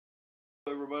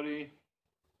everybody.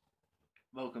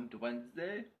 Welcome to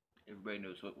Wednesday. Everybody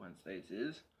knows what Wednesdays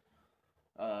is.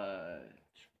 Uh,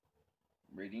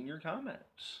 Reading your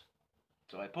comments.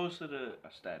 So I posted a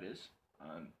status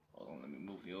on. Hold on, let me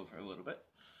move you over a little bit.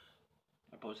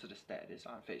 I posted a status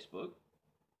on Facebook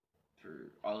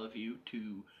for all of you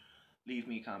to leave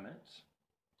me comments,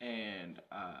 and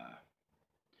I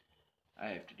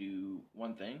have to do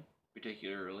one thing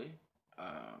particularly.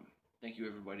 Thank you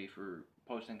everybody for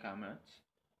posting comments.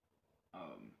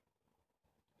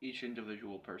 Each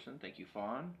individual person. Thank you,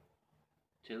 Fawn,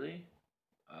 Tilly,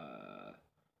 uh,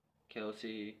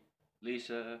 Kelsey,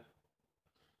 Lisa,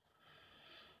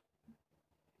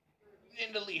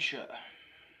 and Alicia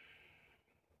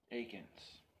Akins.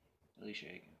 Alicia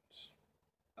Akins.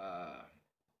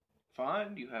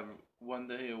 Fawn, you have won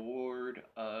the award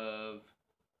of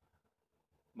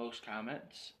most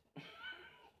comments.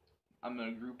 I'm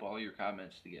gonna group all your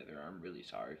comments together. I'm really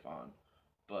sorry, Fawn,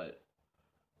 but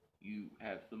you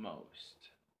have the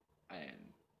most,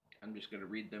 and I'm just gonna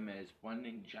read them as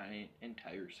one giant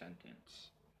entire sentence.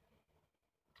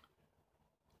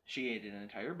 She ate an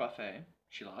entire buffet.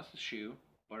 She lost a shoe.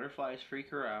 Butterflies freak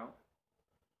her out.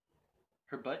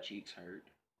 Her butt cheeks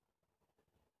hurt.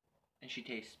 And she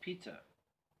tastes pizza.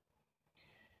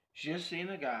 She just seen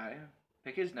a guy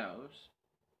pick his nose.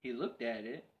 He looked at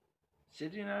it,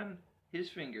 sitting on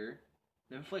his finger,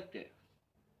 then flicked it.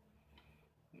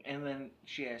 And then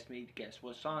she asked me to guess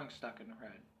what song stuck in her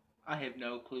head. I have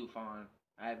no clue, Fawn.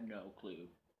 I have no clue.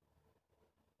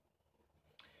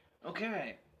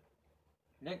 Okay.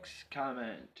 Next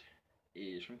comment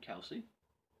is from Kelsey.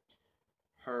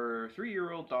 Her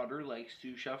 3-year-old daughter likes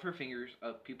to shove her fingers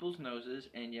up people's noses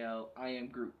and yell, "I am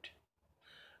Groot."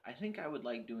 I think I would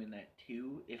like doing that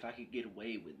too if I could get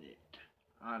away with it.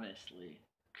 Honestly.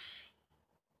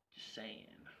 Just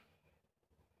saying.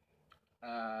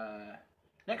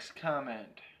 Next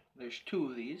comment. There's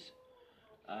two of these.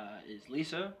 Is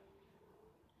Lisa.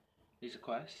 Lisa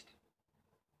Quest.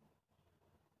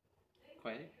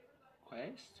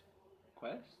 Quest?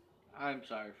 I'm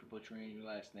sorry for butchering your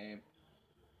last name.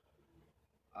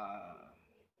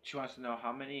 She wants to know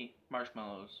how many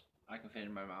marshmallows I can fit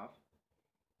in my mouth,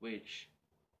 which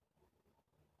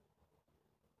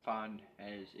Fawn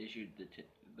has issued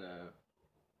the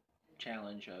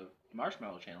challenge of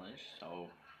marshmallow challenge, so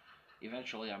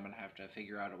eventually I'm gonna have to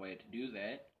figure out a way to do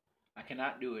that. I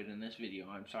cannot do it in this video.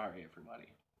 I'm sorry,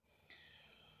 everybody.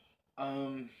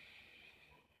 Oh,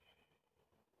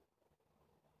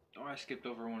 I skipped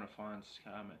over one of Fawn's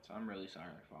comments. I'm really sorry,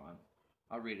 Fawn.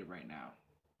 I'll read it right now.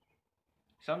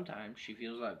 Sometimes she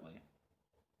feels ugly,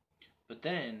 but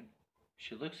then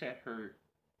she looks at her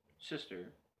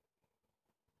sister,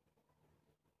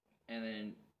 and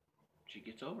then she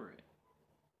gets over it.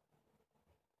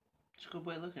 It's a good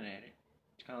way of looking at it.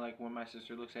 It's kind of like when my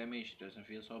sister looks at me, she doesn't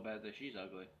feel so bad that she's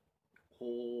ugly.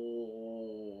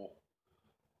 Oh.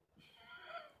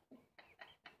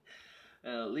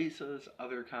 Lisa's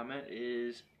other comment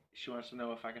is she wants to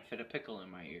know if I can fit a pickle in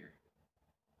my ear.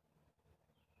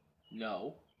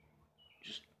 No.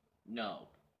 Just no.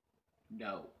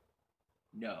 No.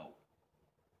 No.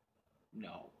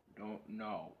 No. Don't.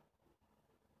 No.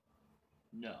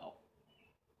 No.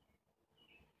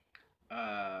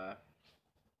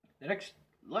 The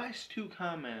last two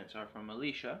comments are from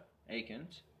Alicia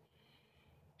Akins.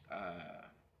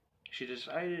 She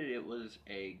decided it was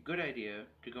a good idea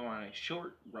to go on a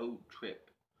short road trip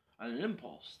on an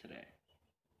impulse today.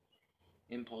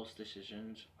 Impulse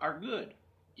decisions are good.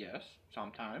 Yes,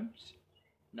 sometimes.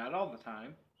 Not all the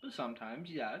time, but sometimes,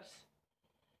 yes.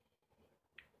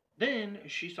 Then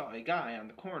she saw a guy on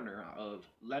the corner of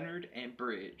Leonard and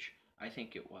Bridge, I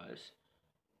think it was.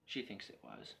 She thinks it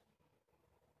was.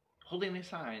 Holding a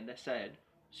sign that said,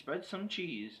 "Spread some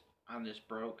cheese on this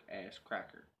broke-ass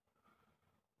cracker."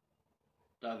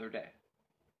 The other day.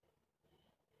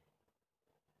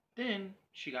 Then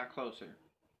she got closer.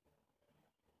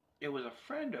 It was a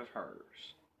friend of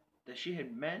hers that she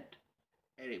had met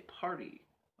at a party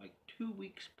like 2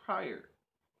 weeks prior.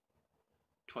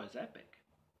 'Twas epic.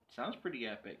 Sounds pretty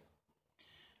epic.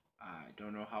 I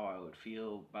don't know how I would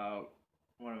feel about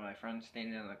one of my friends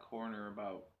standing on the corner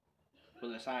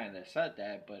with a sign that said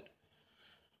that, but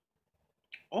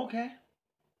okay.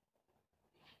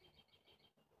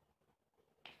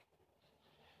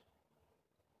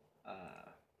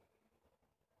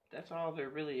 That's all there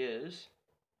really is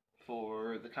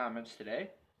for the comments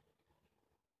today.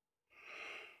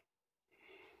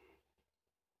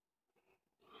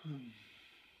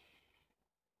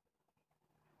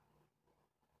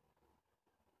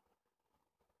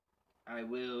 I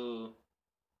will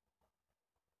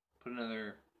put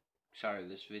another Sorry,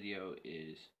 this video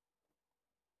is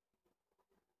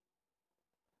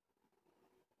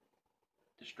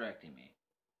distracting me.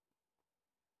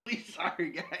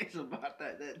 Sorry guys about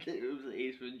that. It was an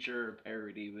Ace Ventura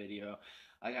parody video.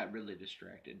 I got really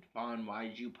distracted. Vaughn, why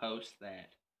did you post that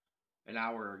an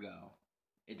hour ago?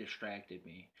 It distracted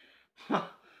me.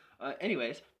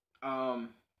 Anyways,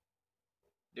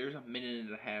 there's a minute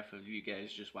and a half of you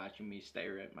guys just watching me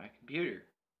stare at my computer.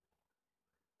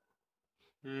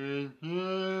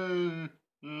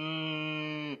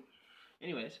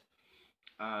 Anyways,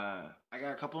 I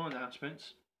got a couple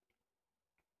announcements.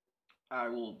 I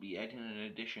will be adding an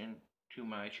addition to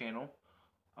my channel.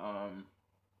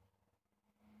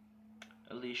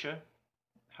 Alicia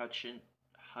Hutchison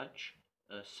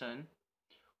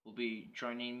will be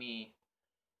joining me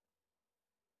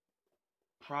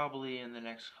probably in the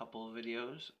next couple of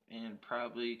videos, and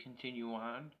probably continue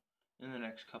on in the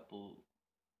next couple.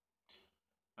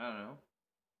 I don't know.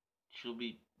 She'll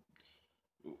be.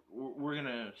 We're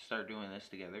gonna start doing this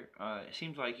together. It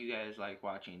seems like you guys like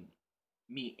watching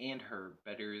me and her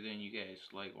better than you guys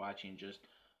like watching just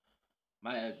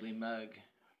my ugly mug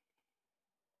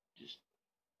just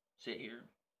sit here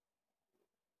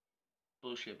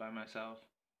bullshit by myself.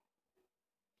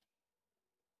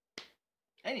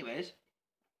 Anyways,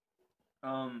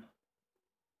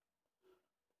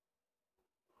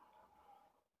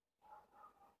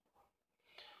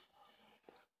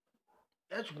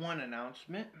 that's one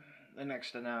announcement. The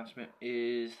next announcement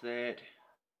is that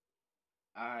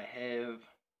I have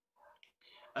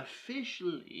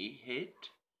officially hit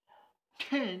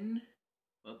 10,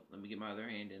 well, let me get my other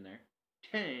hand in there,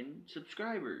 10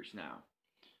 subscribers now.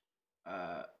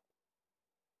 I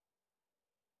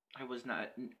was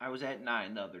at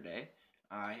 9 the other day.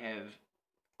 I have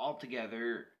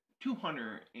altogether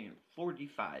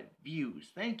 245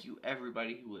 views. Thank you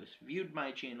everybody who has viewed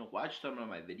my channel, watched some of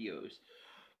my videos.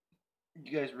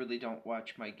 You guys really don't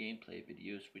watch my gameplay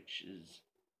videos, which is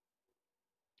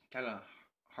kind of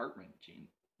heart-wrenching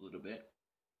a little bit.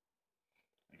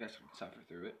 I guess I can suffer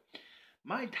through it.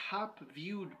 My top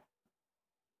viewed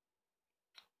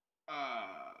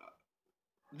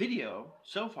video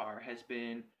so far has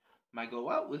been my Go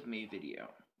Out With Me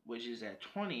video, which is at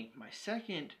 20. My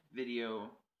second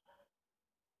video,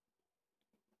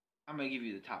 I'm going to give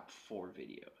you the top 4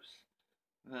 videos.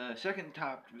 The second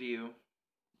top view,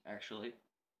 actually,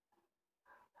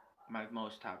 my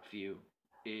most top view,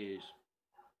 is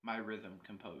my rhythm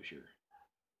composure.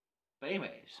 But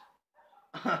anyways,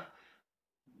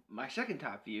 my second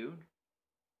top viewed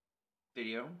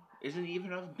video isn't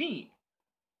even of me.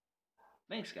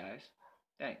 Thanks, guys.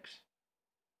 Thanks.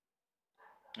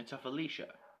 It's of Alicia.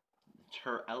 It's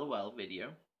her LOL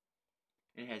video.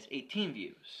 It has 18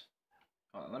 views.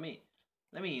 Hold on,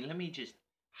 let me just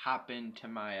hop into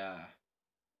my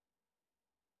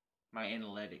my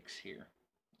analytics here.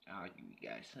 I'll give you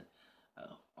guys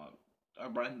a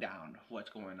rundown of what's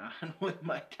going on with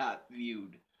my top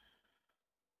viewed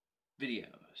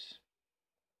videos.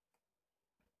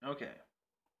 Okay.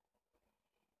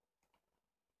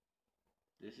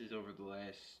 This is over the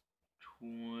last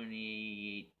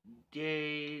 28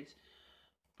 days.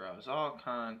 Browse all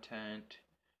content.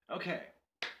 Okay.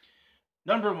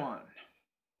 Number 1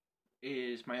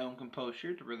 is my own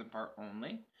composure, the rhythm part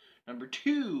only. Number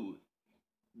 2,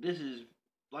 this is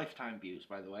lifetime views,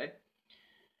 by the way.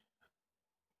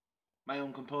 My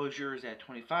own composure is at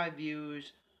 25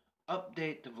 views.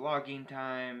 Update the vlogging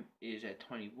time is at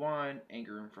 21.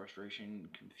 Anger and frustration,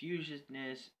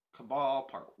 confusedness, Cabal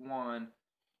part 1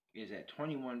 is at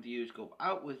 21 views. Go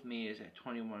Out With Me is at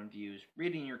 21 views.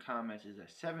 Reading Your Comments is at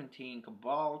 17.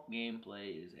 Cabal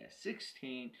gameplay is at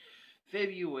 16.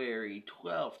 February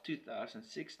 12th,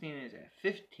 2016 is at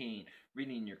 15.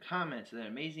 Reading Your Comments, The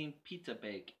Amazing Pizza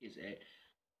Bake is at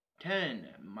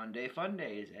 10. Monday Fun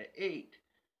Day is at 8.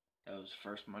 That was the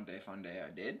first Monday Fun Day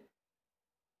I did.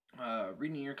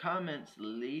 Reading Your Comments,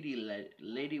 Lady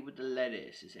with the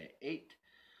Lettuce is at 8.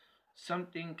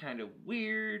 Something Kind of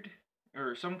Weird,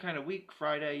 or Some Kind of Week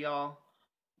Friday, y'all,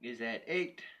 is at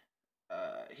 8.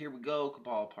 Here We Go,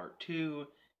 Cabal Part 2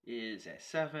 is at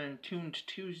 7. Tuned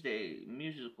Tuesday,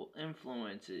 Musical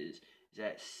Influences is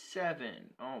at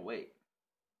 7. Oh, wait.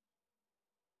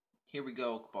 Here We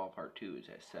Go, Cabal Part 2 is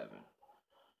at 7.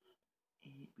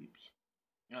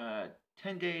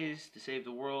 10 Days to Save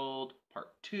the World, Part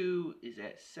 2 is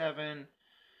at 7.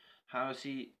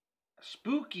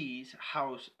 Spooky's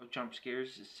House of Jump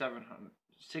Scares is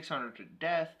 600 to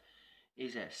Death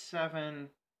is at 7.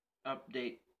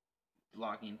 Update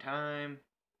vlogging time.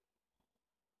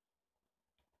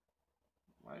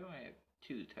 Why do I have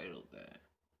 2 titled that?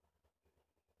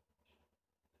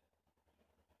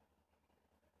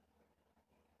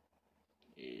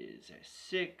 is at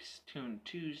 6. Toon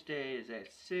Tuesday is at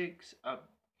 6.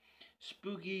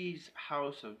 Spooky's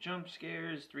House of Jump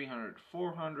Scares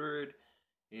 300-400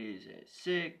 is at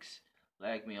 6.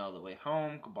 Lag Me All the Way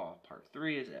Home Cabal Part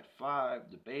 3 is at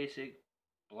 5. The Basic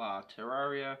Blah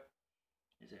Terraria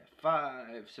is at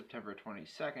 5. September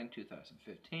 22nd,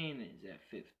 2015 is at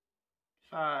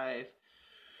 5.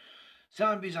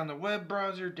 Zombies on the Web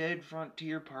Browser Dead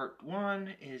Frontier Part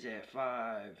 1 is at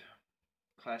 5.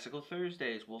 Classical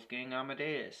Thursdays Wolfgang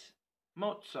Amadeus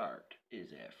Mozart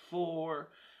is at 4.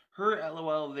 Her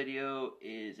LOL video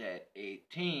is at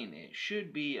 18. It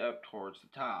should be up towards the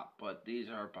top, but these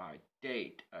are by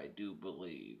date, I do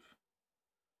believe.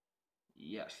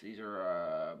 Yes, these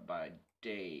are by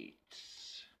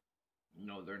dates.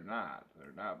 No, they're not.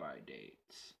 They're not by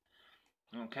dates.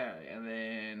 Okay, and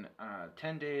then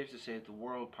 10 Days to Save the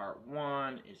World Part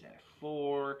 1 is at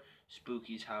 4.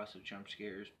 Spooky's House of Jump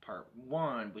Scares Part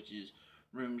 1, which is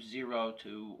rooms 0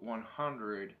 to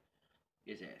 100,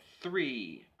 is at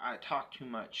 3. I Talk Too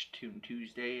Much Toon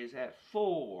Tuesday is at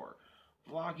 4.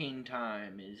 Vlogging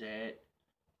Time is at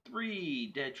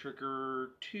 3. Dead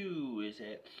Trigger 2 is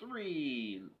at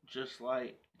 3. Just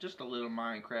a Little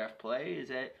Minecraft Play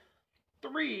is at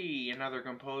 3. Another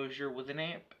Composure with an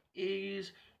Amp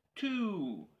is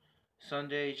 2.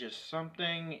 Sunday Just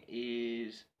Something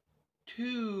is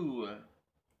 2.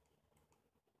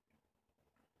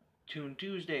 Toon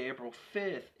Tuesday, April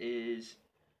 5th is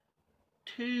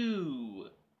 2.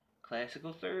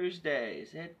 Classical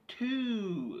Thursdays at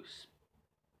 2.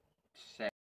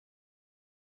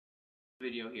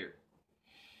 Video here.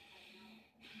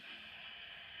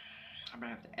 I'm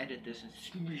gonna have to edit this and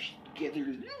smush it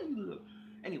together.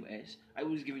 Anyways, I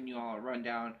was giving you all a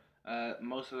rundown.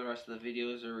 Most of the rest of the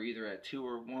videos are either at 2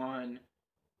 or 1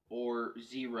 or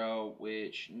 0,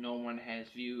 which no one has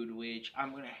viewed, which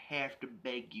I'm gonna have to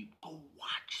beg you, go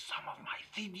watch some of my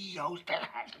videos that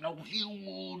have no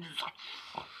views.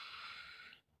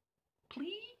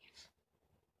 Please?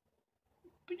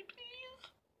 Pretty please?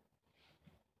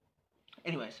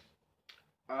 Anyways,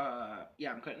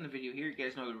 yeah, I'm cutting the video here. You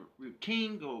guys know the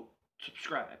routine. Go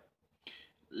subscribe,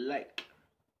 like,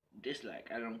 dislike,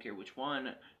 I don't care which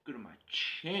one. Go to my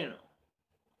channel.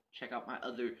 Check out my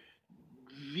other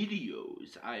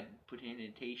videos. I put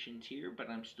annotations here, but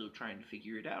I'm still trying to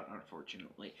figure it out,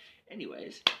 unfortunately.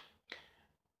 Anyways,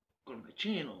 go to my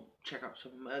channel. Check out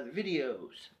some of my other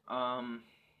videos.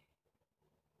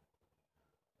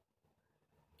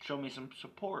 Show me some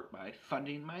support by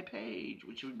funding my page,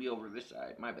 which would be over this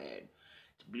side. My bad.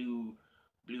 It's a blue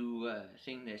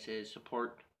thing that says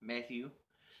support Matthew,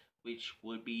 which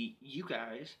would be you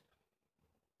guys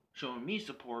showing me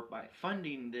support by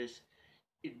funding this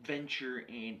adventure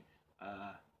and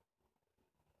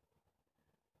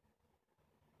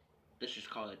let's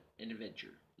just call it an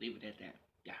adventure. Leave it at that.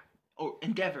 Yeah. Or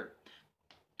endeavor.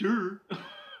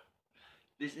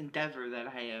 This endeavor that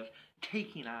I have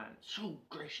taken on so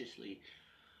graciously.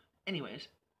 Anyways, is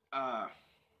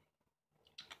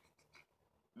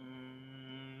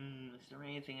there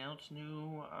anything else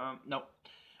new? No.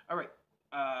 Alright.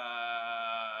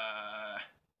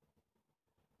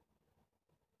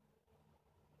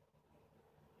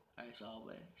 As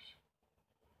always,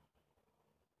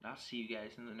 I'll see you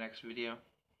guys in the next video.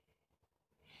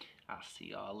 I'll see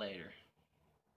y'all later.